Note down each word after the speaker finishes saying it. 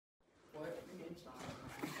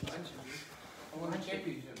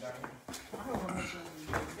right here. I don't know how much you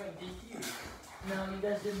got DQ. No, you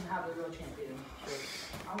guys didn't have a real champion.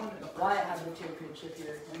 Wyatt had the championship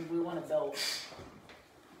here, and we won a belt.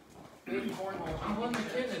 We had cornhole. I won the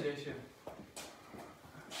kid edition.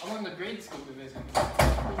 I won the grade school division.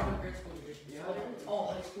 Grade school division. Yeah. Oh,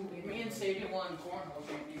 high school. Me and Sadie won cornhole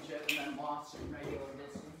championship and then lost in regular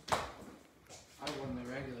distance. I won the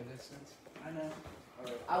regular distance. I know.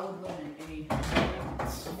 I would win in any.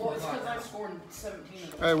 Well, it's because I scored 17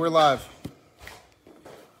 of them. Hey, we're live.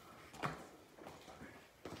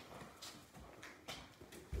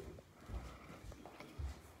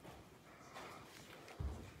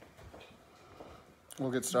 We'll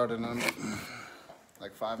get started in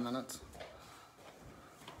like 5 minutes.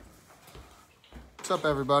 What's up,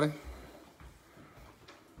 everybody?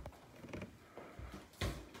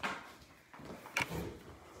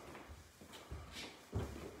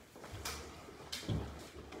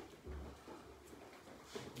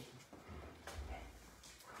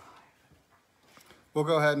 We'll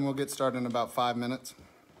go ahead and we'll get started in about 5 minutes.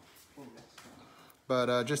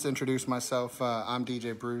 But just to introduce myself, I'm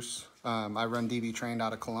DJ Bruce. I run DB Trained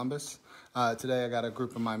out of Columbus. Today I got a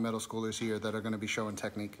group of my middle schoolers here that are going to be showing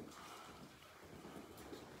technique.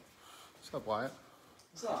 What's up, Wyatt?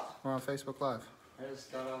 What's up? We're on Facebook Live. I just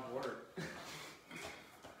got off work. I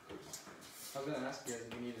was going to ask you guys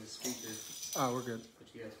if you needed a speaker. Oh, we're good.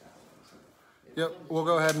 But you guys found one. So. Yep, we'll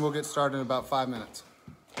go ahead and we'll get started in about 5 minutes.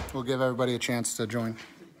 We'll give everybody a chance to join.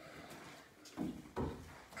 Would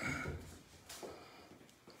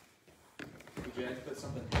you guys put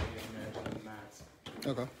something heavy on the edge of the mats?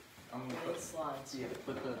 Okay. I'm going to put slides. Yeah,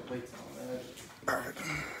 put the plates on the edge. Perfect.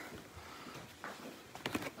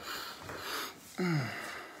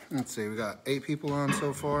 Let's see, we got 8 people on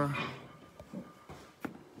so far.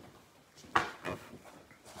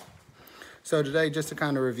 So today, just to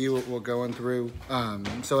kind of review what we're going through.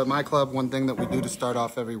 So at my club, one thing that we do to start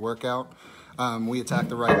off every workout, we attack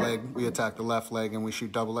the right leg, we attack the left leg, and we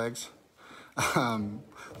shoot double legs.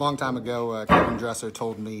 Long time ago, Kevin Dresser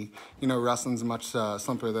told me, you know, wrestling's much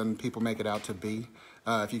simpler than people make it out to be.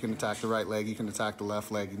 If you can attack the right leg, you can attack the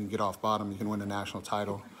left leg, you can get off bottom, you can win a national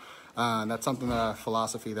title. That's something that a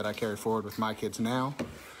philosophy that I carry forward with my kids now.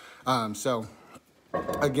 So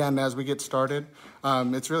again, as we get started,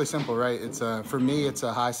 it's really simple, right? It's for me, it's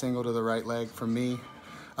a high single to the right leg. For me,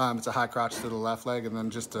 it's a high crotch to the left leg, and then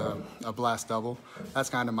just a blast double. That's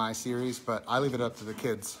kind of my series, but I leave it up to the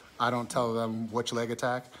kids. I don't tell them which leg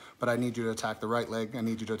attack, but I need you to attack the right leg. I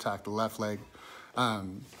need you to attack the left leg.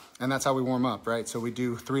 And that's how we warm up, right? So we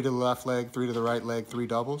do 3 to the left leg, 3 to the right leg, 3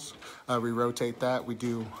 doubles. We rotate that. We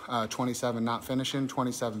do 27 not finishing,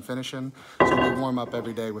 27 finishing. So we warm up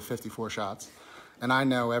every day with 54 shots. And I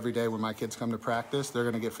know every day when my kids come to practice, they're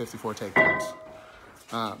going to get 54 takedowns.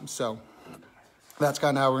 So that's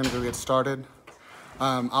kind of how we're going to get started.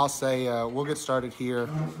 I'll say we'll get started here.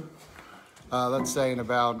 Let's say in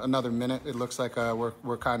about another minute. It looks like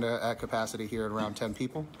we're kind of at capacity here at around 10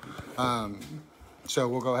 people. So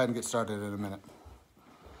we'll go ahead and get started in a minute.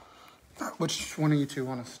 Which one of you two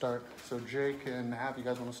want to start? So Jake and Nav, you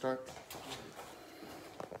guys want to start?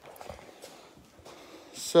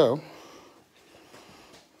 So,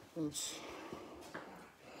 let's...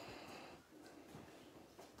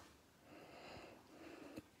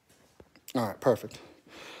 All right, perfect.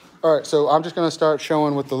 All right, so I'm just going to start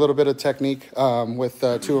showing with a little bit of technique with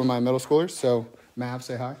 2 of my middle schoolers. So, Mav,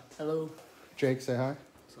 say hi. Hello. Jake, say hi.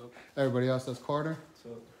 So, Everybody else, that's Carter. so.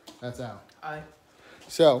 That's Al. Hi.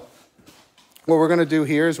 So, what we're going to do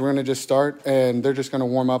here is we're going to just start, and they're just going to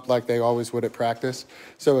warm up like they always would at practice.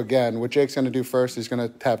 So, again, what Jake's going to do first is going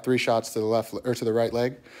to have 3 shots to the left or to the right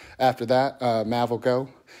leg. After that, Mav will go,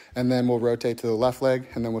 and then we'll rotate to the left leg,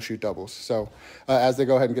 and then we'll shoot doubles. So, as they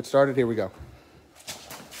go ahead and get started, here we go.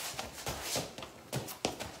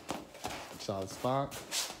 Solid spot.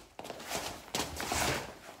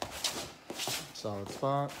 Solid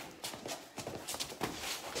spot.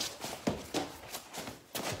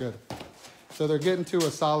 Good. So they're getting to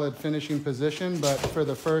a solid finishing position, but for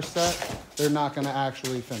the first set, they're not going to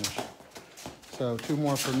actually finish. So 2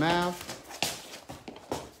 more for Mav.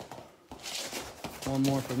 1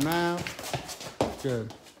 more for Mav.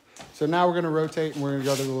 Good. So now we're going to rotate and we're going to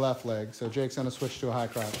go to the left leg. So Jake's going to switch to a high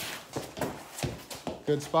crotch.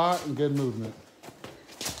 Good spot and good movement.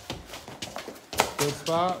 Good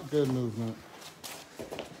spot, good movement.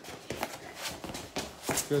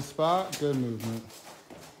 Good spot, good movement.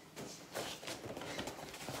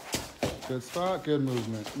 Good spot, good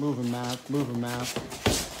movement. Moving map, moving map.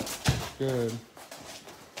 Good.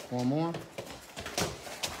 1 more.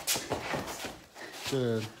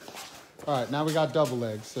 Good. All right, now we got double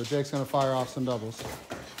legs. So Jake's gonna fire off some doubles.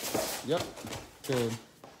 Yep. Good.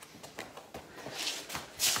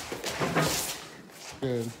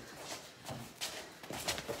 Good.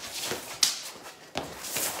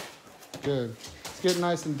 Good. It's getting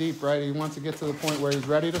nice and deep, right? He wants to get to the point where he's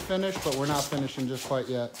ready to finish, but we're not finishing just quite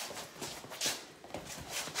yet.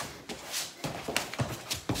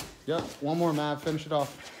 Yep. One more, Mav. Finish it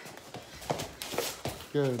off.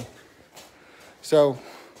 Good. So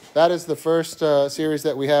that is the first series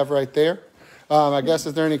that we have right there. I guess,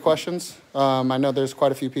 is there any questions? I know there's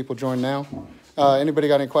quite a few people joined now. Anybody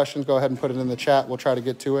got any questions, go ahead and put it in the chat. We'll try to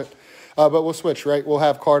get to it. But we'll switch, right? We'll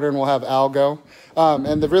have Carter and we'll have Al go.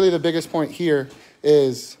 And really the biggest point here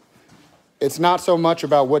is it's not so much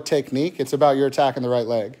about what technique, it's about your attack in the right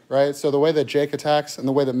leg, right? So the way that Jake attacks and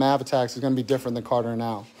the way that Mav attacks is going to be different than Carter and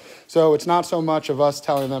Al. So it's not so much of us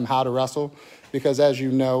telling them how to wrestle, because as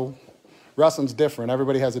you know, wrestling's different.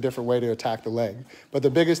 Everybody has a different way to attack the leg. But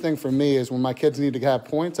the biggest thing for me is when my kids need to have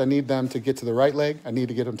points, I need them to get to the right leg, I need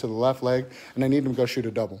to get them to the left leg, and I need them to go shoot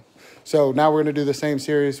a double. So now we're going to do the same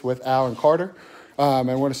series with Al and Carter. And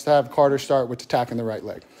we're going to have Carter start with attacking the right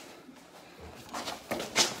leg.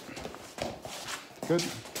 Good.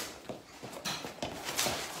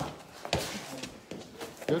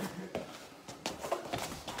 Good.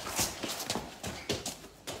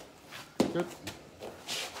 Good.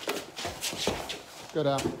 Good,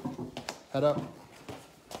 Al. Head up.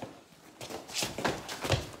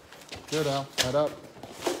 Good, Al. Head up.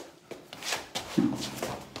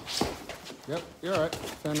 Yep, you're all right.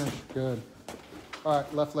 Finish. Good. All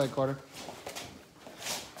right, left leg, Carter.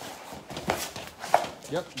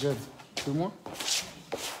 Yep, good. Two more.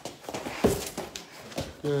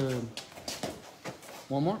 Good.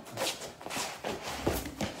 One more.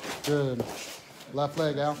 Good. Left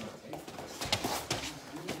leg, Al.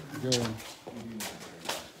 Good.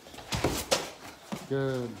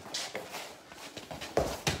 Good.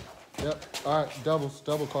 Yep. All right, doubles.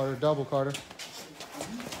 Double Carter. Double Carter.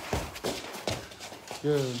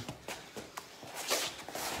 Good.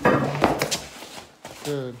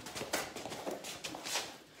 Good.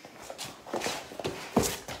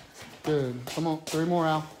 Good. Come on. Three more,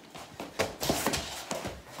 Al.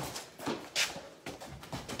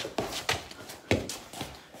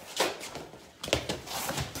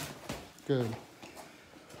 Good.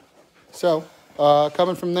 So,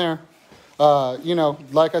 coming from there, you know,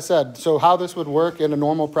 like I said, so how this would work in a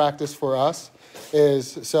normal practice for us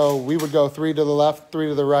is, so we would go 3 to the left, 3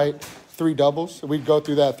 to the right, 3 doubles. We'd go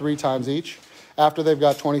through that 3 times each. After they've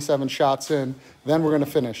got 27 shots in, then we're going to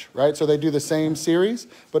finish, right? So they do the same series,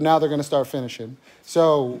 but now they're going to start finishing.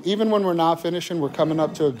 So even when we're not finishing, we're coming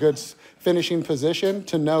up to a good finishing position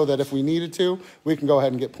to know that if we needed to, we can go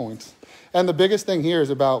ahead and get points. And the biggest thing here is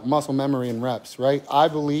about muscle memory and reps, right? I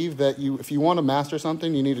believe that if you want to master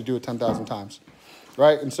something, you need to do it 10,000 times,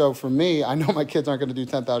 right? And so for me, I know my kids aren't going to do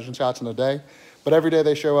 10,000 shots in a day, but every day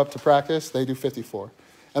they show up to practice, they do 54.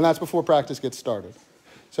 And that's before practice gets started.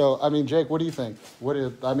 So, I mean, Jake, what do you think?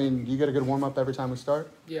 You get a good warm-up every time we start?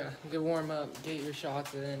 Yeah, good warm-up, get your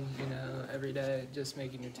shots in, every day, just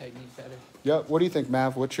making your technique better. Yep. What do you think,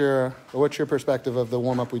 Mav? What's your perspective of the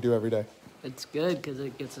warm-up we do every day? It's good because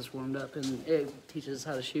it gets us warmed up and it teaches us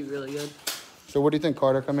how to shoot really good. So what do you think,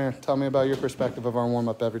 Carter? Come here. Tell me about your perspective of our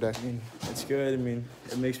warm-up every day. It's good.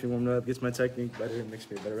 It makes me warmed up, gets my technique better, it makes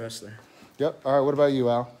me a better wrestler. Yep. All right. What about you,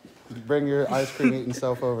 Al? Bring your ice cream eating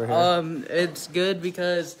self over here. It's good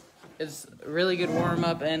because it's a really good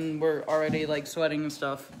warm-up and we're already sweating and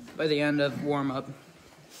stuff by the end of warm-up.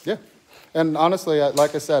 Yeah. And honestly,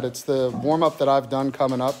 like I said, it's the warm-up that I've done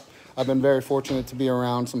coming up. I've been very fortunate to be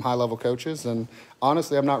around some high-level coaches, and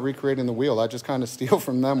honestly, I'm not recreating the wheel. I just kind of steal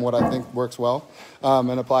from them what I think works well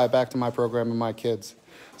and apply it back to my program and my kids.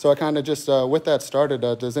 So I kind of just, with that started,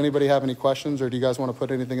 does anybody have any questions, or do you guys want to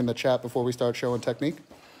put anything in the chat before we start showing technique?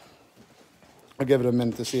 I'll give it a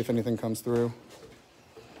minute to see if anything comes through.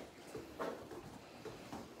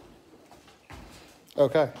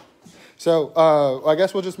 Okay. So I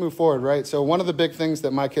guess we'll just move forward, right? So one of the big things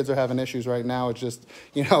that my kids are having issues right now is just,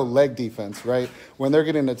 leg defense, right? When they're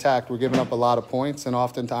getting attacked, we're giving up a lot of points, and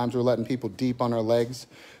oftentimes we're letting people deep on our legs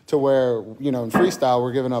to where, in freestyle,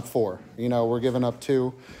 we're giving up 4. We're giving up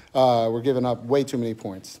 2. We're giving up way too many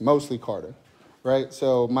points, mostly Carter, right?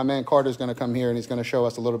 So my man Carter's going to come here, and he's going to show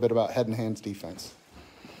us a little bit about head and hands defense.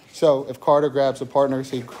 So if Carter grabs a partner,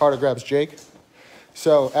 Carter grabs Jake.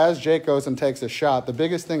 So as Jake goes and takes a shot, the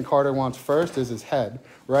biggest thing Carter wants first is his head,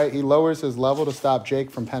 right? He lowers his level to stop Jake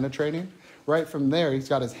from penetrating. Right from there, he's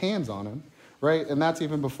got his hands on him, right? And that's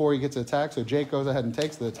even before he gets attacked. So Jake goes ahead and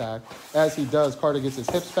takes the attack. As he does, Carter gets his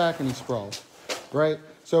hips back and he sprawls, right?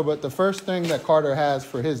 So, but the first thing that Carter has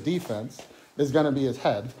for his defense is going to be his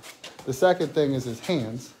head. The second thing is his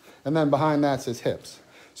hands. And then behind that's his hips.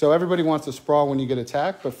 So everybody wants to sprawl when you get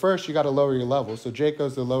attacked, but first you got to lower your level. So Jake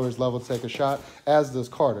goes to lower his level to take a shot, as does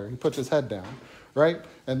Carter. He puts his head down, right?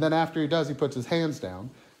 And then after he does, he puts his hands down.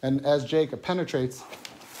 And as Jake penetrates,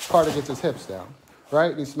 Carter gets his hips down,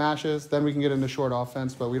 right? And he smashes. Then we can get into short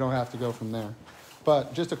offense, but we don't have to go from there.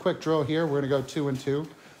 But just a quick drill here. We're going to go 2 and 2.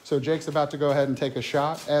 So Jake's about to go ahead and take a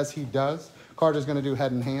shot. As he does, Carter's going to do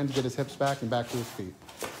head and hands, get his hips back and back to his feet.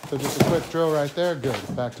 So just a quick drill right there.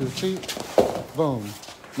 Good. Back to his feet. Boom.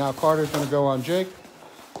 Now Carter's going to go on Jake.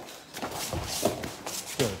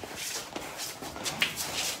 Good.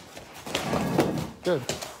 Good.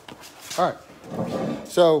 All right.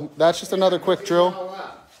 So that's just another quick drill.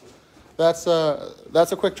 That's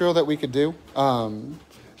a quick drill that we could do,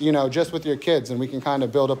 you know, just with your kids, and we can kind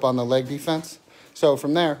of build up on the leg defense. So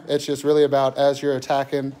from there, it's just really about, as you're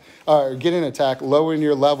attacking or getting attacked, lowering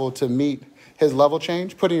your level to meet his level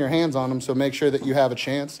change, putting your hands on him, so make sure that you have a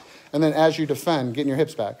chance. And then as you defend, getting your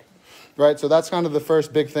hips back, right? So that's kind of the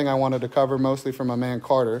first big thing I wanted to cover, mostly for my man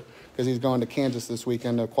Carter, because he's going to Kansas this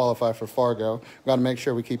weekend to qualify for Fargo. We've got to make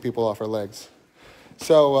sure we keep people off our legs.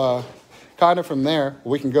 So kind of from there,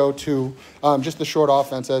 we can go to just the short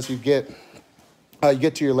offense as you get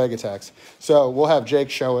to your leg attacks. So we'll have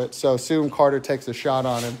Jake show it. So assume Carter takes a shot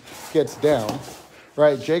on him, gets down,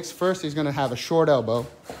 right? Jake's first, he's going to have a short elbow,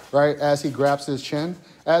 right, as he grabs his chin.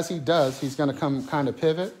 As he does, he's going to come kind of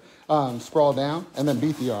pivot, sprawl down, and then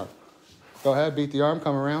beat the arm. Go ahead, beat the arm,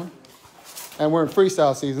 come around. And we're in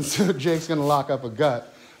freestyle season, so Jake's going to lock up a gut.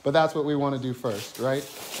 But that's what we want to do first, right?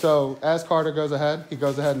 So as Carter goes ahead, he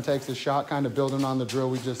goes ahead and takes his shot, kind of building on the drill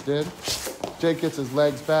we just did. Jake gets his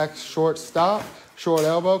legs back, short stop, short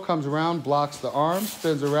elbow, comes around, blocks the arm,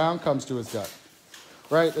 spins around, comes to his gut,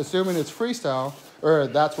 right? Assuming it's freestyle, or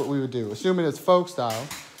that's what we would do. Assuming it's folk style,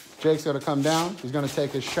 Jake's going to come down, he's going to take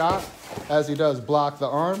his shot. As he does, block the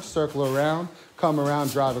arm, circle around, come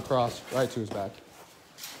around, drive across, right to his back.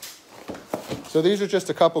 So these are just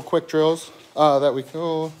a couple quick drills that we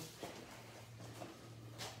can...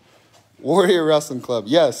 Warrior Wrestling Club.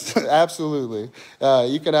 Yes, absolutely.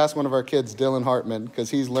 You could ask one of our kids, Dylan Hartman,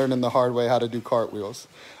 because he's learning the hard way how to do cartwheels.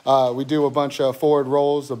 We do a bunch of forward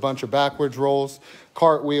rolls, a bunch of backwards rolls,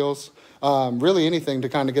 cartwheels, really anything to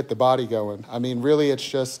kind of get the body going. I mean, really, it's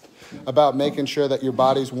just about making sure that your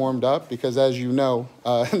body's warmed up, because as you know,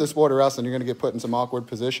 in the sport of wrestling, you're going to get put in some awkward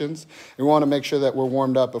positions. We want to make sure that we're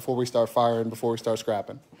warmed up before we start firing, before we start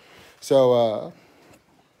scrapping. So,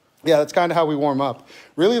 yeah, that's kind of how we warm up.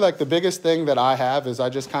 Really, like, the biggest thing that I have is I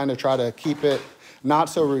just kind of try to keep it not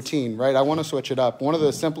so routine, right? I want to switch it up. One of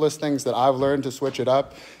the simplest things that I've learned to switch it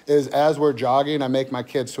up is as we're jogging, I make my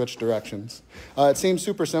kids switch directions. It seems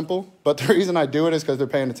super simple, but the reason I do it is because they're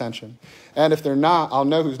paying attention. And if they're not, I'll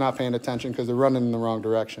know who's not paying attention because they're running in the wrong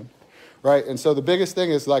direction, right? And so the biggest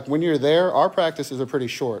thing is, like, when you're there, our practices are pretty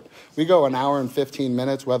short. We go an hour and 15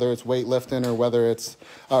 minutes, whether it's weightlifting or whether it's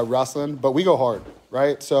wrestling, but we go hard,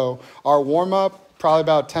 right? So our warm-up, probably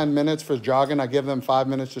about 10 minutes for jogging. I give them 5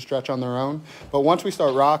 minutes to stretch on their own. But once we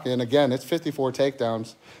start rocking, again, it's 54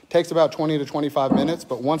 takedowns. Takes about 20 to 25 minutes,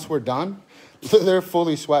 but once we're done, they're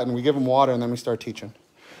fully sweating. We give them water, and then we start teaching.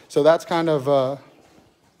 So that's kind of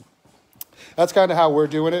how we're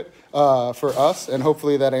doing it for us, and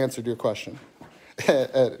hopefully that answered your question.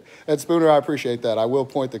 And Spooner, I appreciate that. I will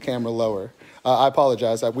point the camera lower. I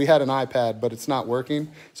apologize. We had an iPad, but it's not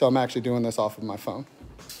working, so I'm actually doing this off of my phone.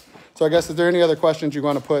 So I guess, is there any other questions you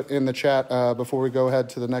want to put in the chat before we go ahead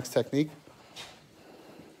to the next technique?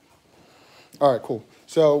 All right, cool.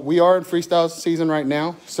 So we are in freestyle season right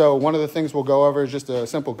now. So one of the things we'll go over is just a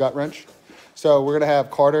simple gut wrench. So we're going to have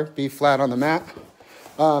Carter be flat on the mat.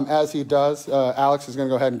 As he does, Alex is going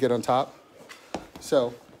to go ahead and get on top.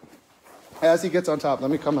 So as he gets on top, let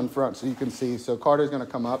me come in front so you can see. So Carter's going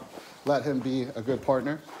to come up, let him be a good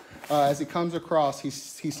partner. As he comes across, he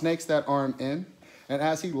snakes that arm in. And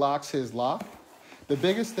as he locks his lock, the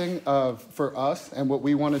biggest thing for us and what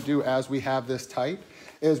we want to do as we have this tight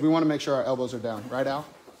is we want to make sure our elbows are down. Right, Al?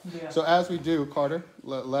 Yeah. So as we do, Carter,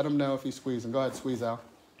 let him know if he's squeezing. Go ahead, squeeze, Al.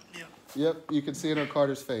 Yep. Yep, you can see it on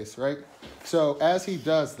Carter's face, right? So as he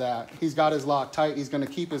does that, he's got his lock tight. He's going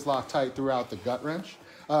to keep his lock tight throughout the gut wrench.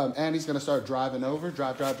 And he's going to start driving over.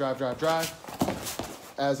 Drive.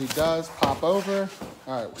 As he does, pop over.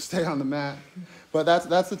 All right, we'll stay on the mat. But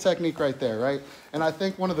that's the technique right there, right? And I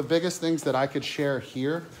think one of the biggest things that I could share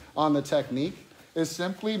here on the technique is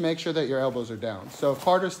simply make sure that your elbows are down. So if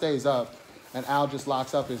Carter stays up and Al just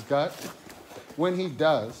locks up his gut, when he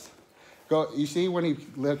does, you see when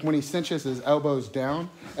he cinches his elbows down,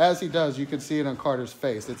 as he does, you can see it on Carter's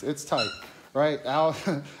face. It's tight, right? Al,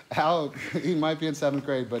 he might be in 7th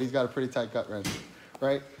grade, but he's got a pretty tight gut wrench,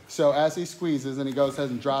 right? So as he squeezes and he goes ahead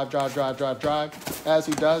and drive. As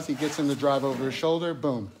he does, he gets him to drive over his shoulder.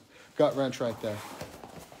 Boom, gut wrench right there.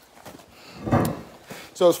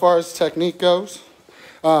 So as far as technique goes,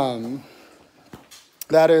 that's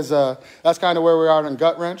kind of where we are on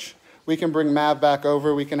gut wrench. We can bring Mav back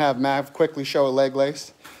over. We can have Mav quickly show a leg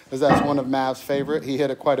lace, as that's one of Mav's favorite. He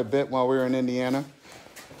hit it quite a bit while we were in Indiana.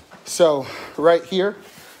 So right here,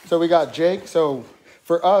 so we got Jake. So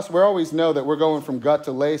for us, we always know that we're going from gut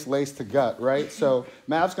to lace, lace to gut, right? So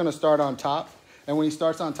Mav's going to start on top. And when he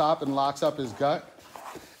starts on top and locks up his gut,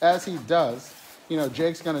 as he does,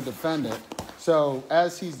 Jake's going to defend it. So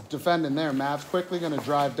as he's defending there, Mav's quickly going to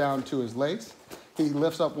drive down to his lace. He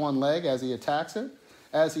lifts up one leg as he attacks it.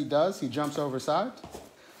 As he does, he jumps over side,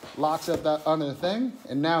 locks up that other thing,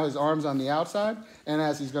 and now his arm's on the outside, and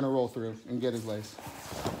as he's going to roll through and get his lace.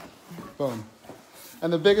 Boom.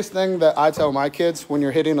 And the biggest thing that I tell my kids when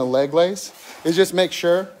you're hitting a leg lace is just make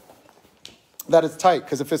sure that it's tight,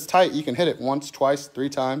 because if it's tight, you can hit it once, twice, 3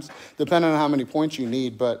 times, depending on how many points you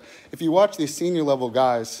need. But if you watch these senior level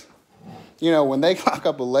guys, when they lock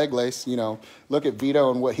up a leg lace, look at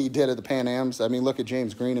Vito and what he did at the Pan Ams. I mean, look at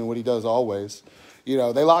James Green and what he does always. They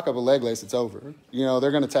lock up a leg lace, it's over.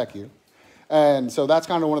 They're going to tech you. And so that's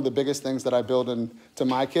kind of one of the biggest things that I build into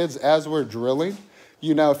my kids as we're drilling.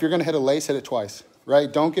 If you're going to hit a lace, hit it twice,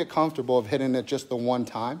 right? Don't get comfortable of hitting it just the one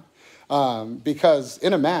time. Because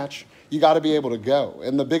in a match, you got to be able to go.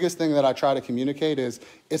 And the biggest thing that I try to communicate is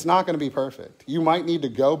it's not going to be perfect. You might need to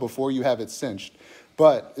go before you have it cinched.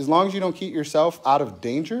 But as long as you don't keep yourself out of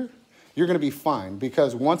danger, you're going to be fine.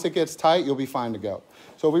 Because once it gets tight, you'll be fine to go.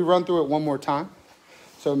 So we run through it one more time.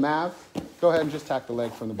 So Mav, go ahead and just tack the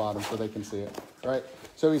leg from the bottom so they can see it, right?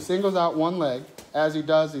 So he singles out one leg. As he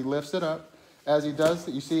does, he lifts it up. As he does,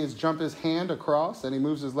 you see his jump his hand across and he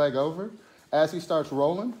moves his leg over. As he starts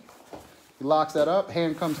rolling, he locks that up.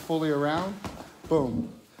 Hand comes fully around.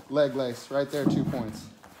 Boom. Leg lace right there, 2 points.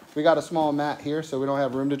 We got a small mat here, so we don't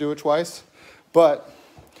have room to do it twice. But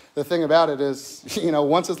the thing about it is,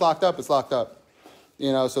 once it's locked up, it's locked up.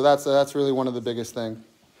 So that's really one of the biggest things.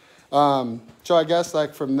 So I guess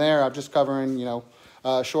from there, I'm just covering,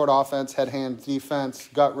 short offense, head hand defense,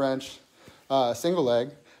 gut wrench, single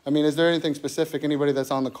leg. I mean, is there anything specific anybody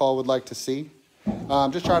that's on the call would like to see?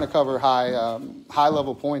 I'm just trying to cover high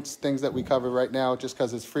level points, things that we cover right now just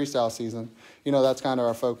because it's freestyle season. That's kind of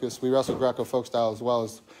our focus. We wrestle Greco folk style as well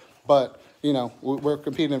but we're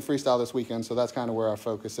competing in freestyle this weekend, so that's kind of where our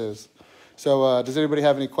focus is. So does anybody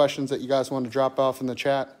have any questions that you guys want to drop off in the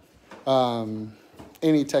chat?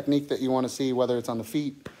 Any technique that you want to see, whether it's on the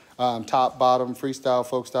feet, top, bottom, freestyle,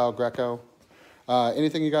 folk style, Greco.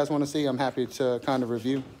 Anything you guys want to see, I'm happy to kind of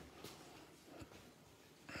review.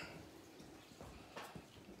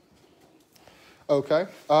 Okay,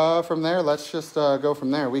 from there, let's just go from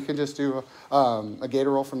there. We can just do a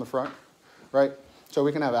gator roll from the front, right? So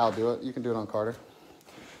we can have Al do it. You can do it on Carter.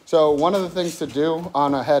 So one of the things to do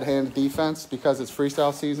on a head-hand defense, because it's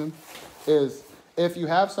freestyle season, is if you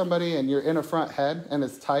have somebody and you're in a front head and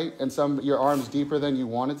it's tight and your arm's deeper than you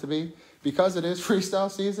want it to be, because it is freestyle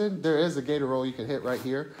season, there is a gator roll you can hit right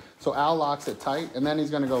here. So Al locks it tight, and then he's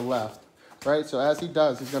going to go left, right? So as he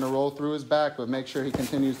does, he's going to roll through his back, but make sure he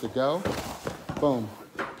continues to go. Boom.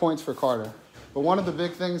 Points for Carter. But one of the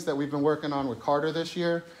big things that we've been working on with Carter this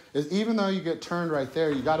year is even though you get turned right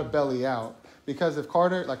there, you got to belly out. Because if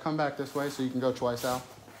Carter, come back this way so you can go twice, Al.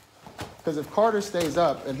 Because if Carter stays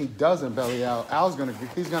up and he doesn't belly out,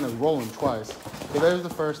 he's gonna roll him twice. So there's the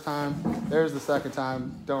first time, there's the second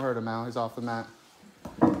time. Don't hurt him, Al, he's off the mat.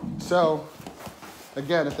 So,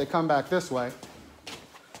 again, if they come back this way,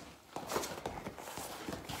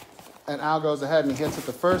 and Al goes ahead and he hits it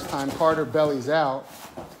the first time, Carter bellies out,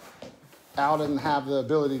 Al doesn't have the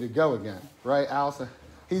ability to go again, right?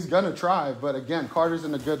 He's gonna try, but again, Carter's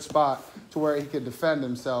in a good spot to where he can defend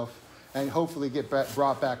himself and hopefully get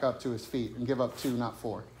brought back up to his feet and give up 2, not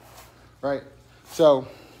 4, right? So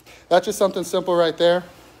that's just something simple right there.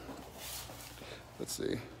 Let's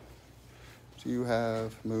see. Do you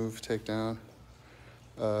have move, takedown?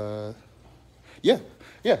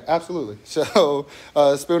 Yeah, absolutely. So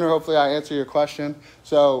Spooner, hopefully I answer your question.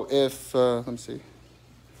 So if, let me see.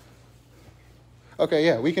 Okay,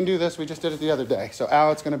 yeah, we can do this. We just did it the other day. So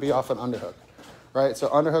Al, it's going to be off an underhook, right? So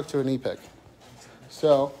underhook to a knee pick.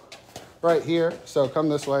 So right here, so come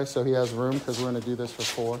this way so he has room because we're going to do this for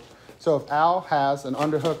 4. So if Al has an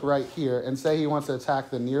underhook right here and say he wants to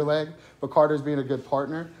attack the near leg, but Carter's being a good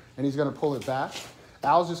partner and he's going to pull it back,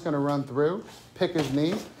 Al's just going to run through, pick his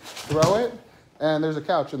knee, throw it, and there's a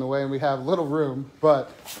couch in the way, and we have little room,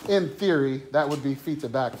 but in theory, that would be feet to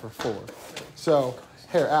back for 4. So,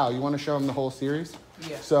 here, Al, you want to show him the whole series?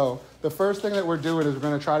 Yeah. So, the first thing that we're doing is we're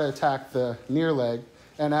going to try to attack the near leg,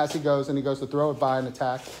 and as he goes to throw it by and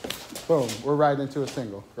attack, boom, we're right into a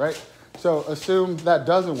single, right? So, assume that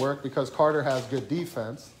doesn't work because Carter has good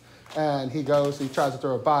defense, and he tries to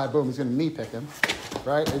throw it by, boom, he's going to knee pick him,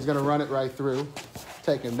 right? He's going to run it right through,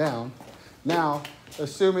 take him down. Now,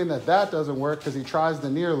 assuming that doesn't work because he tries the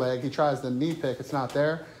near leg, he tries the knee pick, it's not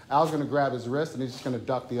there, Al's going to grab his wrist and he's just going to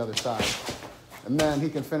duck the other side. And then he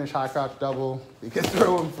can finish high crouch double. He can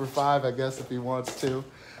throw him for 5, I guess, if he wants to.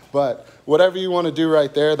 But whatever you want to do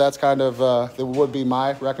right there, that's kind of that would be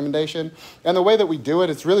my recommendation. And the way that we do it,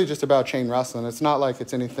 it's really just about chain wrestling. It's not like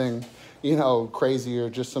it's anything, crazy or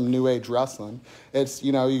just some new age wrestling. It's,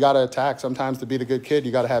 you got to attack. Sometimes to be the good kid,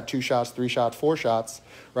 you got to have 2 shots, 3 shots, 4 shots,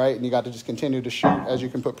 right? And you got to just continue to shoot as you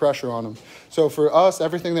can put pressure on them. So for us,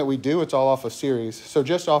 everything that we do, it's all off of series. So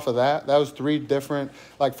just off of that was 3 different,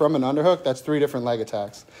 like from an underhook, that's 3 different leg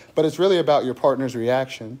attacks. But it's really about your partner's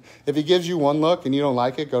reaction. If he gives you one look and you don't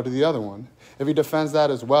like it, go to the other one. If he defends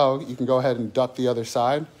that as well, you can go ahead and duck the other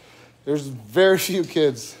side. There's very few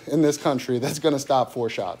kids in this country that's going to stop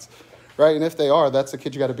 4 shots. Right? And if they are, that's the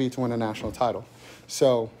kid you got to beat to win a national title.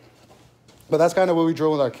 So, but that's kind of what we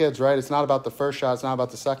drill with our kids, right? It's not about the first shot. It's not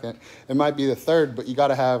about the second. It might be the third, but you got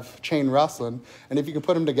to have chain wrestling. And if you can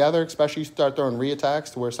put them together, especially you start throwing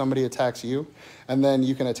re-attacks to where somebody attacks you, and then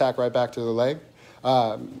you can attack right back to the leg.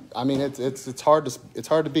 It's hard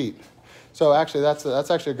to beat. So actually,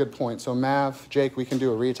 that's actually a good point. So Mav, Jake, we can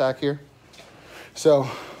do a re-attack here. So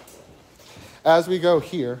as we go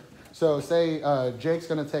here. So say Jake's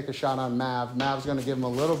going to take a shot on Mav. Mav's going to give him a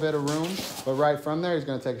little bit of room, but right from there, he's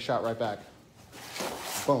going to take a shot right back.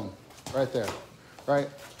 Boom, right there, right?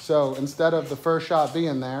 So instead of the first shot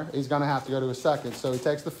being there, he's going to have to go to a second. So he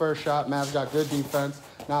takes the first shot. Mav's got good defense.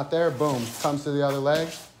 Not there, boom, comes to the other leg.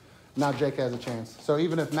 Now Jake has a chance. So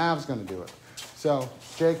even if Mav's going to do it. So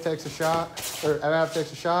Jake takes a shot, or Mav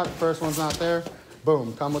takes a shot. First one's not there.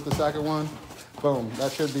 Boom, come with the second one. Boom,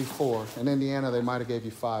 that should be 4. In Indiana, they might have gave you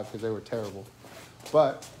 5 because they were terrible.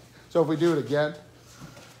 But, so if we do it again,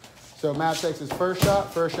 so Matt takes his first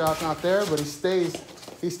shot's not there, but he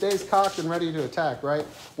stays cocked and ready to attack, right?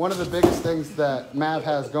 One of the biggest things that Mav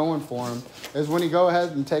has going for him is when he go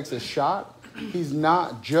ahead and takes a shot, he's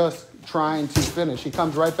not just trying to finish. He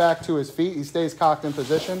comes right back to his feet, he stays cocked in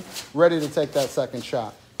position, ready to take that second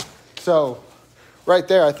shot. So, right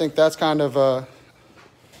there, I think that's kind of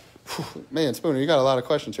man, Spooner, you got a lot of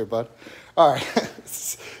questions here, bud. All right.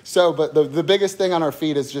 So, but the biggest thing on our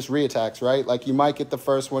feet is just re-attacks, right? Like you might get the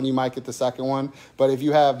first one, you might get the second one, but if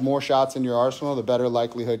you have more shots in your arsenal, the better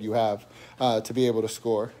likelihood you have to be able to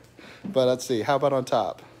score. But let's see. How about on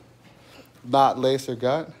top? Not lace or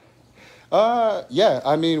gut? Yeah,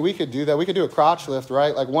 I mean, we could do that. We could do a crotch lift,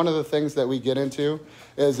 right? Like one of the things that we get into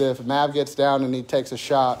is if Mav gets down and he takes a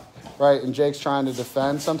shot, right, and Jake's trying to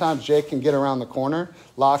defend, sometimes Jake can get around the corner,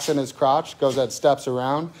 locks in his crotch, goes at steps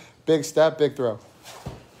around, big step, big throw.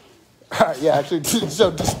 All right, yeah, actually,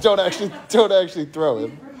 so just don't actually throw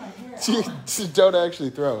him. Don't actually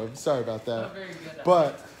throw him. Sorry about that.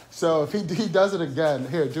 But, so if he does it again,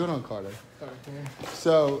 here, do it on Carter.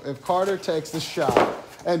 So if Carter takes the shot,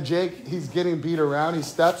 and Jake, he's getting beat around, he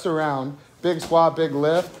steps around, big squat, big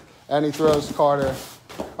lift, and he throws Carter.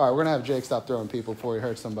 All right, we're going to have Jake stop throwing people before he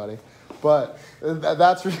hurts somebody. But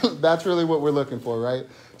that's really what we're looking for, right?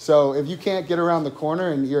 So if you can't get around the corner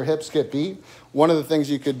and your hips get beat, one of the things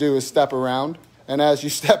you could do is step around. And as you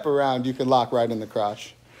step around, you can lock right in the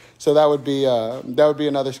crotch. So that would be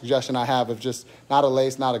another suggestion I have of just not a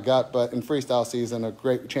lace, not a gut, but in freestyle season, a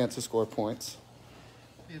great chance to score points.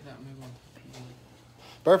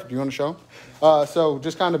 Perfect. You want to show? So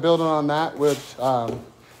just kind of building on that, with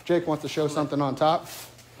Jake wants to show something on top.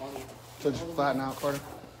 So just flatten out, Carter.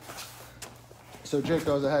 So Jake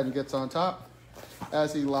goes ahead and gets on top.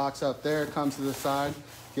 As he locks up there, comes to the side,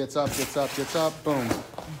 gets up, boom.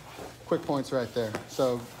 Quick points right there.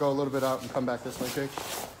 So go a little bit out and come back this way, Jake,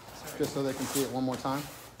 just so they can see it one more time.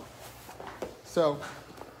 So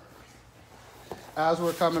as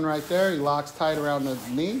we're coming right there, he locks tight around the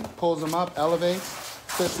knee, pulls him up, elevates,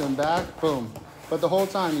 sits him back, boom. But the whole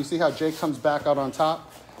time, you see how Jake comes back out on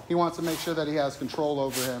top? He wants to make sure that he has control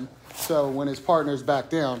over him. So when his partner's back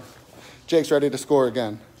down, Jake's ready to score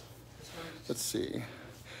again. Let's see.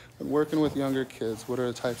 When working with younger kids, what are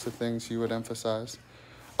the types of things you would emphasize?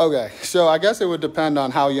 Okay, so I guess it would depend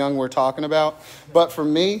on how young we're talking about. But for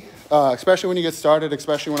me, especially when you get started,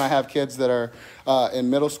 especially when I have kids that are in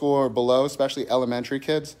middle school or below, especially elementary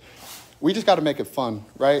kids, we just got to make it fun,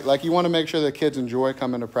 right? Like, you want to make sure that kids enjoy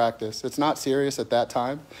coming to practice. It's not serious at that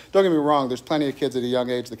time. Don't get me wrong, there's plenty of kids at a young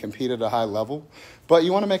age that compete at a high level, but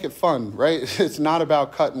you want to make it fun, right? It's not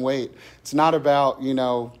about cutting weight. It's not about,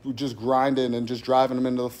 just grinding and just driving them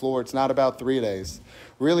into the floor. It's not about 3 days.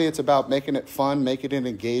 Really, it's about making it fun, making it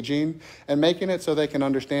engaging, and making it so they can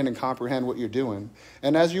understand and comprehend what you're doing.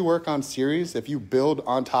 And as you work on series, if you build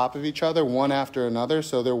on top of each other, one after another,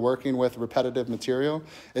 so they're working with repetitive material,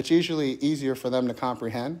 it's usually easier for them to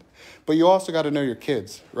comprehend. But you also got to know your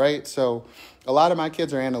kids, right? So a lot of my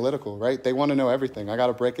kids are analytical, right? They want to know everything. I got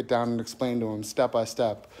to break it down and explain to them step by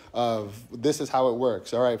step of this is how it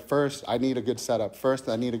works. All right, first, I need a good setup. First,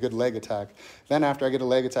 I need a good leg attack. Then after I get a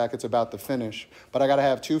leg attack, it's about the finish. But I got to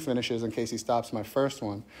have 2 finishes in case he stops my first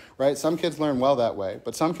one, right? Some kids learn well that way,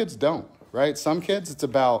 but some kids don't, right? Some kids, it's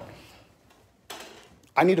about,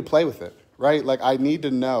 I need to play with it, right? Like, I need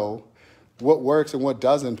to know what works and what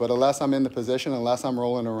doesn't, but unless I'm in the position, unless I'm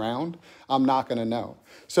rolling around, I'm not going to know.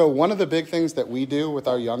 So one of the big things that we do with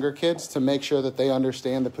our younger kids to make sure that they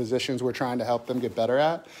understand the positions we're trying to help them get better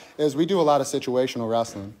at is we do a lot of situational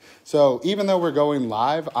wrestling. So even though we're going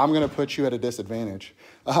live, I'm going to put you at a disadvantage.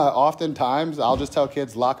 Oftentimes, I'll just tell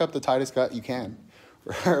kids, lock up the tightest gut you can,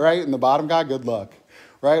 right? And the bottom guy, good luck,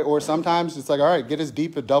 right? Or sometimes it's like, all right, get as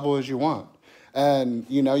deep a double as you want. And,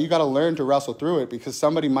 you got to learn to wrestle through it because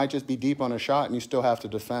somebody might just be deep on a shot and you still have to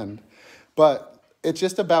defend. But it's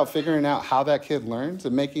just about figuring out how that kid learns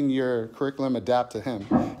and making your curriculum adapt to him,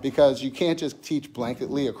 because you can't just teach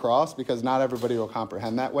blanketly across because not everybody will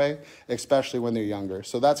comprehend that way, especially when they're younger.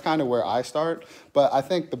 So that's kind of where I start. But I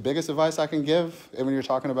think the biggest advice I can give when you're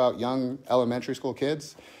talking about young elementary school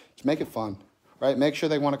kids is make it fun. Right? Make sure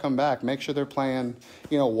they want to come back. Make sure they're playing,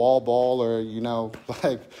 wall ball or,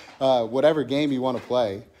 whatever game you want to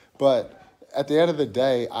play. But at the end of the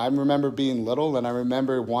day, I remember being little and I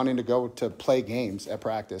remember wanting to go to play games at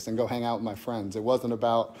practice and go hang out with my friends. It wasn't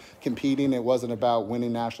about competing. It wasn't about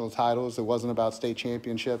winning national titles. It wasn't about state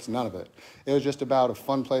championships, none of it. It was just about a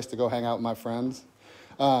fun place to go hang out with my friends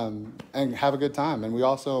and have a good time. And we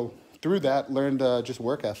also, through that, learned just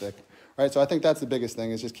work ethic. Right, so I think that's the biggest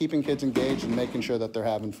thing, is just keeping kids engaged and making sure that they're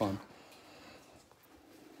having fun.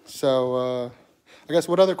 So I guess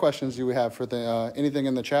what other questions do we have for anything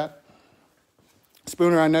in the chat?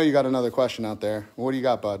 Spooner, I know you got another question out there. What do you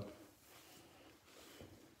got, bud?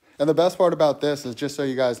 And the best part about this is, just so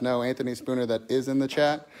you guys know, Anthony Spooner that is in the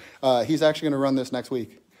chat, he's actually going to run this next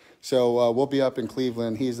week. So we'll be up in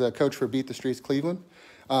Cleveland. He's a coach for Beat the Streets Cleveland.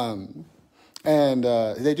 And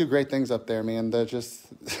they do great things up there, man. They're just,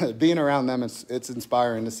 being around them, it's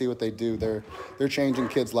inspiring to see what they do. They're changing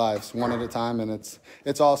kids' lives one at a time, and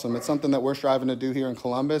it's awesome. It's something that we're striving to do here in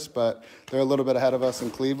Columbus, but they're a little bit ahead of us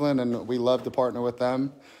in Cleveland, and we love to partner with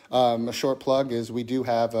them. A short plug is we do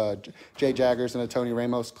have Jay Jaggers and a Tony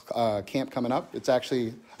Ramos camp coming up. It's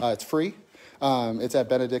actually, it's free. It's at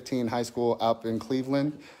Benedictine High School up in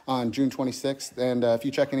Cleveland on June 26th. And if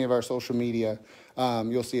you check any of our social media,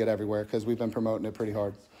 you'll see it everywhere because we've been promoting it pretty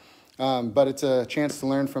hard. But it's a chance to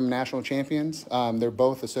learn from national champions. They're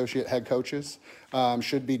both associate head coaches,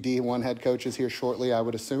 should be D1 head coaches here shortly, I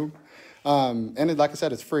would assume. And like I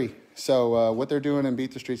said, it's free. So what they're doing in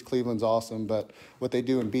Beat the Streets Cleveland's awesome, but what they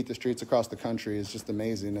do in Beat the Streets across the country is just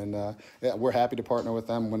amazing. And yeah, we're happy to partner with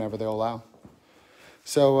them whenever they'll allow.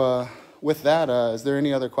 So with that, is there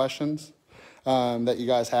any other questions that you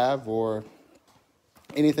guys have, or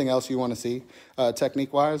anything else you want to see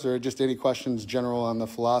technique-wise, or just any questions general on the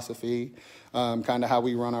philosophy, kind of how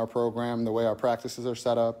we run our program, the way our practices are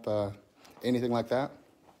set up, anything like that?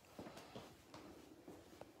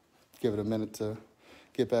 Give it a minute to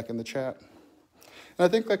get back in the chat. And I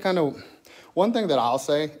think that kind of, one thing that I'll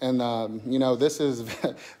say, and this is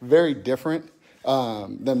very different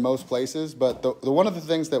than most places, but one of the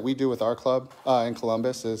things that we do with our club in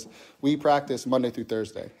Columbus is we practice Monday through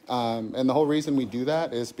Thursday. And the whole reason we do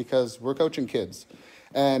that is because we're coaching kids.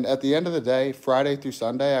 And at the end of the day, Friday through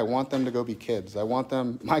Sunday, I want them to go be kids.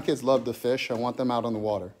 My kids love to fish. I want them out on the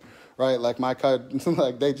water, right? Like my kids,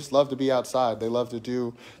 like they just love to be outside. They love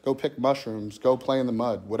to go pick mushrooms, go play in the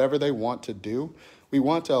mud, whatever they want to do. We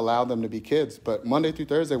want to allow them to be kids. But Monday through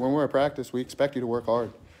Thursday, when we're at practice, we expect you to work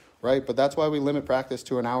hard. Right? But that's why we limit practice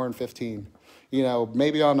to 1 hour and 15.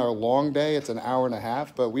 Maybe on our long day, it's 1.5 hours,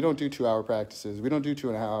 but we don't do 2-hour practices. We don't do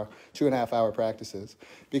 2.5 hour practices.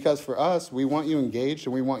 Because for us, we want you engaged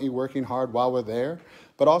and we want you working hard while we're there.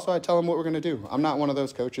 But also I tell them what we're going to do. I'm not one of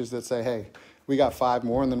those coaches that say, hey, we got 5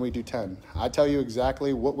 more and then we do 10. I tell you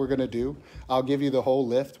exactly what we're going to do. I'll give you the whole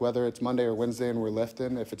lift, whether it's Monday or Wednesday and we're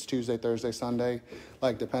lifting, if it's Tuesday, Thursday, Sunday,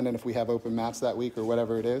 like depending if we have open mats that week or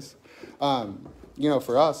whatever it is.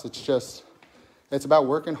 for us, it's about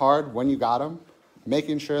working hard when you got them,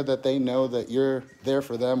 making sure that they know that you're there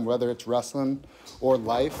for them, whether it's wrestling or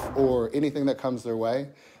life or anything that comes their way,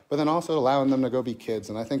 but then also allowing them to go be kids.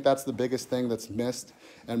 And I think that's the biggest thing that's missed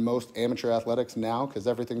in most amateur athletics now, because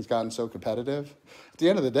everything's gotten so competitive. At the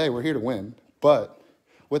end of the day, we're here to win. But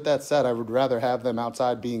with that said, I would rather have them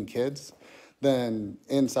outside being kids than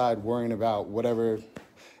inside worrying about whatever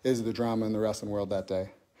is the drama in the wrestling world that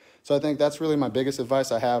day. So I think that's really my biggest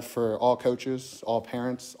advice I have for all coaches, all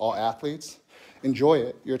parents, all athletes. Enjoy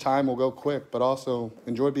it. Your time will go quick, but also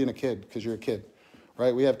enjoy being a kid, because you're a kid,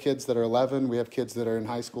 right? We have kids that are 11. We have kids that are in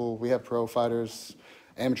high school. We have pro fighters,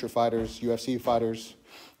 amateur fighters, UFC fighters.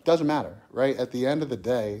 It doesn't matter, right? At the end of the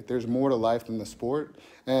day, there's more to life than the sport.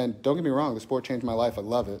 And don't get me wrong, the sport changed my life. I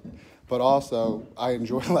love it. But also, I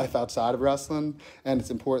enjoy life outside of wrestling, and it's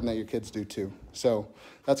important that your kids do too. So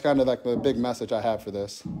that's kind of like the big message I have for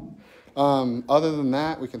this. Other than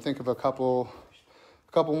that, we can think of a couple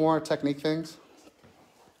more technique things.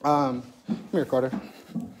 Come here, Carter.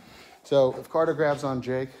 So if Carter grabs on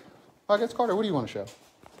Jake, I guess Carter, what do you want to show?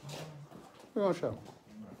 What do you want to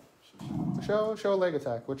show? Show a leg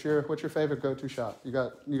attack. What's your favorite go-to shot? You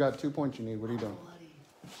got 2 points you need. What are you doing?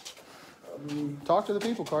 Talk to the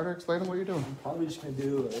people, Carter. Explain them what you're doing. I'm probably just gonna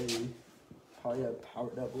do probably a power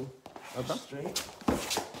double. Okay.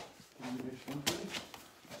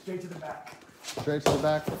 Straight to the back. Straight to the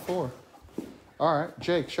back for 4. All right,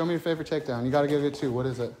 Jake, show me your favorite takedown. You got to give it 2. What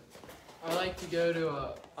is it? I like to go to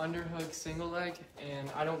a underhook single leg, and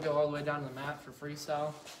I don't go all the way down to the mat for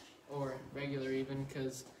freestyle or regular even,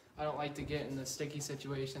 because I don't like to get in the sticky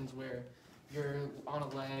situations where you're on a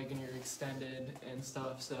leg and you're extended and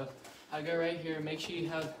stuff. So I go right here, make sure you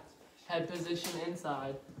have head position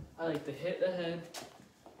inside. I like to hit the head,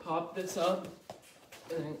 pop this up,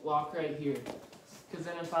 and then lock right here. Because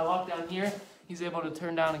then if I lock down here, he's able to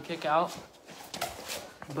turn down and kick out.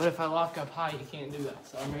 But if I lock up high, you can't do that.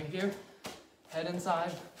 So I'm right here, head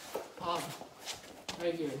inside, pop,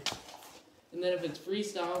 right here. And then if it's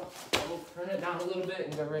freestyle, I will turn it down a little bit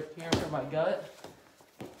and go right here for my gut.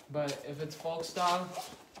 But if it's folk style,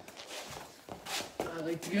 I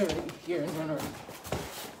like to go right here and run around.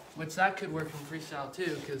 Which that could work in freestyle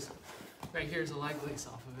too, because right here is a leg release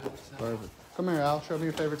off of it. So. Perfect. Come here, Al. Show me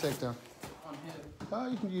your favorite takedown. On him. Oh,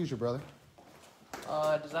 you can use your brother.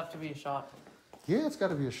 Does that have to be a shot? Yeah, it's got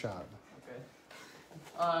to be a shot.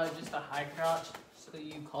 Okay. Just a high crouch. So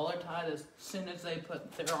you collar tie as soon as they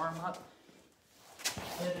put their arm up.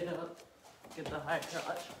 Hit it up. Get the high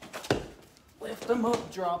crouch. Lift them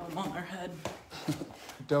up, drop them on their head.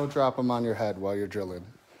 Don't drop them on your head while you're drilling.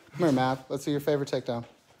 Come here, Matt. Let's see your favorite takedown.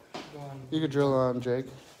 You could drill on Jake.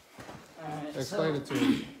 Alright, Explain so it to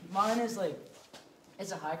me. mine is like,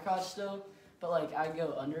 it's a high crouch still, but like I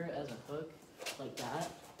go under it as a hook, like that.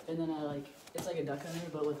 And then it's like a duck under,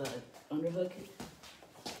 but with a underhook.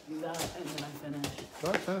 Do that, and then I finish. Go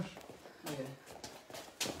ahead, finish. Okay.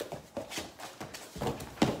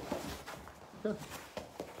 Good.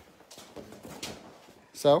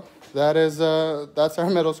 So that's our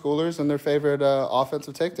middle schoolers and their favorite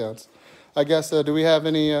offensive takedowns. I guess, do we have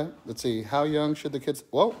any, let's see, how young should the kids,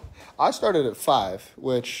 well, I started at 5,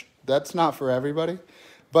 which that's not for everybody.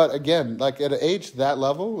 But again, like at an age that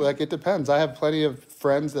level, like it depends. I have plenty of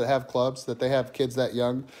friends that have clubs that they have kids that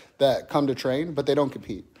young that come to train, but they don't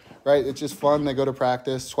compete, right? It's just fun. They go to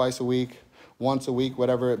practice twice a week, once a week,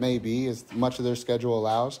 whatever it may be, as much of their schedule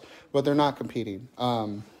allows, but they're not competing.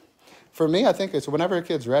 For me, I think it's whenever a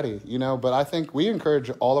kid's ready, but I think we encourage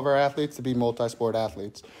all of our athletes to be multi-sport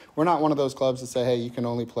athletes. We're not one of those clubs that say, hey, you can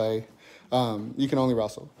only play, you can only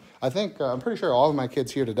wrestle. I think, I'm pretty sure all of my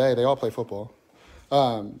kids here today, they all play football.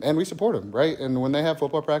 And we support them, right? And when they have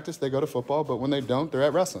football practice, they go to football, but when they don't, they're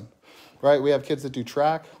at wrestling, right? We have kids that do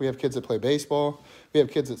track. We have kids that play baseball. We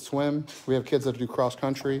have kids that swim. We have kids that do cross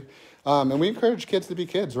country. And we encourage kids to be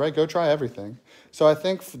kids, right? Go try everything. So I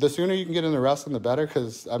think the sooner you can get into wrestling, the better,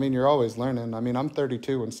 because, you're always learning. I'm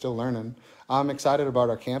 32 and still learning. I'm excited about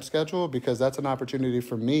our camp schedule because that's an opportunity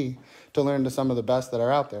for me to learn to some of the best that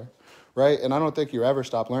are out there, right? And I don't think you ever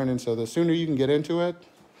stop learning. So the sooner you can get into it,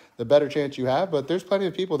 the better chance you have. But there's plenty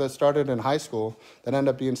of people that started in high school that end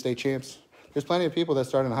up being state champs. There's plenty of people that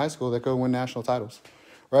start in high school that go win national titles,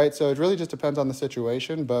 right? So it really just depends on the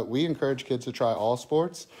situation, but we encourage kids to try all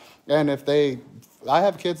sports. And I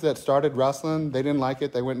have kids that started wrestling, they didn't like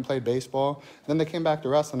it, they went and played baseball, then they came back to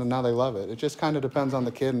wrestling and now they love it. It just kind of depends on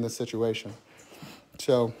the kid and the situation.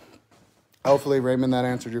 So hopefully, Raymond, that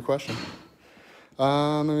answered your question.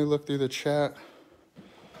 Let me look through the chat.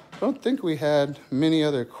 I don't think we had many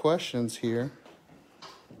other questions here.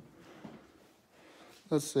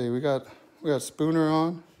 Let's see, we got We got Spooner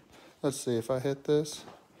on. Let's see if I hit this.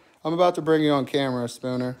 I'm about to bring you on camera,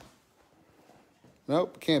 Spooner.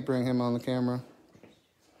 Nope, can't bring him on the camera.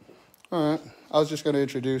 All right, I was just going to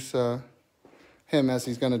introduce him as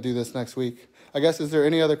he's going to do this next week. I guess, is there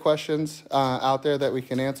any other questions out there that we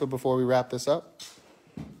can answer before we wrap this up?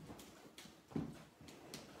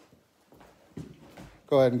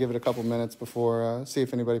 Go ahead and give it a couple minutes before, see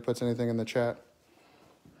if anybody puts anything in the chat.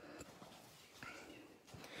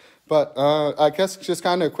 But I guess just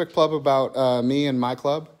kind of a quick plug about me and my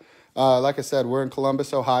club. Like I said, we're in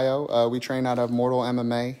Columbus, Ohio. We train out of Mortal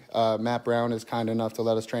MMA. Matt Brown is kind enough to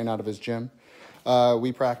let us train out of his gym.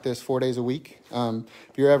 We practice 4 days a week.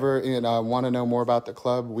 If you ever want to know more about the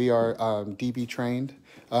club, we are DB trained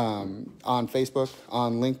on Facebook,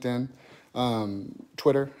 on LinkedIn,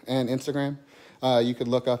 Twitter, and Instagram. You could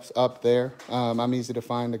look us up there. I'm easy to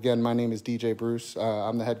find. Again, my name is DJ Bruce.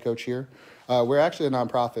 I'm the head coach here. We're actually a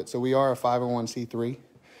nonprofit, so we are a 501c3.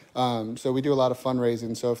 So we do a lot of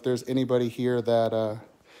fundraising. So if there's anybody here that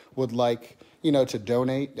would like, to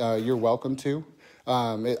donate, you're welcome to.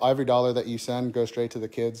 Every dollar that you send goes straight to the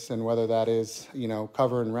kids, and whether that is,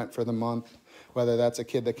 covering rent for the month, whether that's a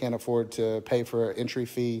kid that can't afford to pay for an entry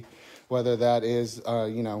fee, whether that is,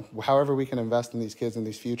 however we can invest in these kids in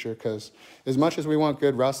these future, because as much as we want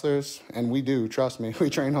good wrestlers, and we do, trust me, we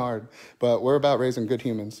train hard, but we're about raising good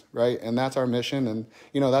humans, right? And that's our mission, and,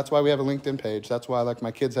 that's why we have a LinkedIn page. That's why,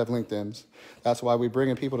 my kids have LinkedIns. That's why we bring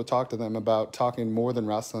in people to talk to them about talking more than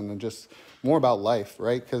wrestling and just more about life,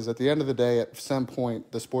 right? Because at the end of the day, at some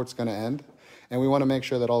point, the sport's going to end, and we want to make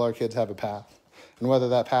sure that all our kids have a path. And whether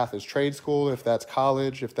that path is trade school, if that's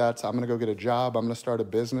college, if that's I'm going to go get a job, I'm going to start a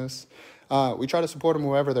business, we try to support them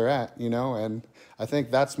wherever they're at, and I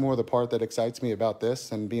think that's more the part that excites me about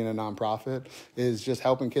this and being a nonprofit is just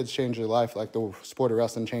helping kids change their life like the sport of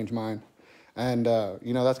wrestling changed mine. And,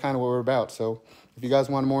 that's kind of what we're about. So if you guys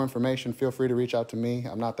want more information, feel free to reach out to me.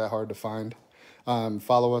 I'm not that hard to find.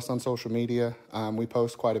 Follow us on social media. We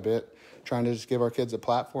post quite a bit, trying to just give our kids a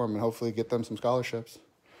platform and hopefully get them some scholarships.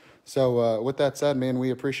 So with that said, man,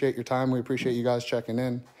 we appreciate your time. We appreciate you guys checking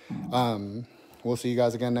in. We'll see you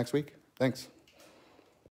guys again next week. Thanks.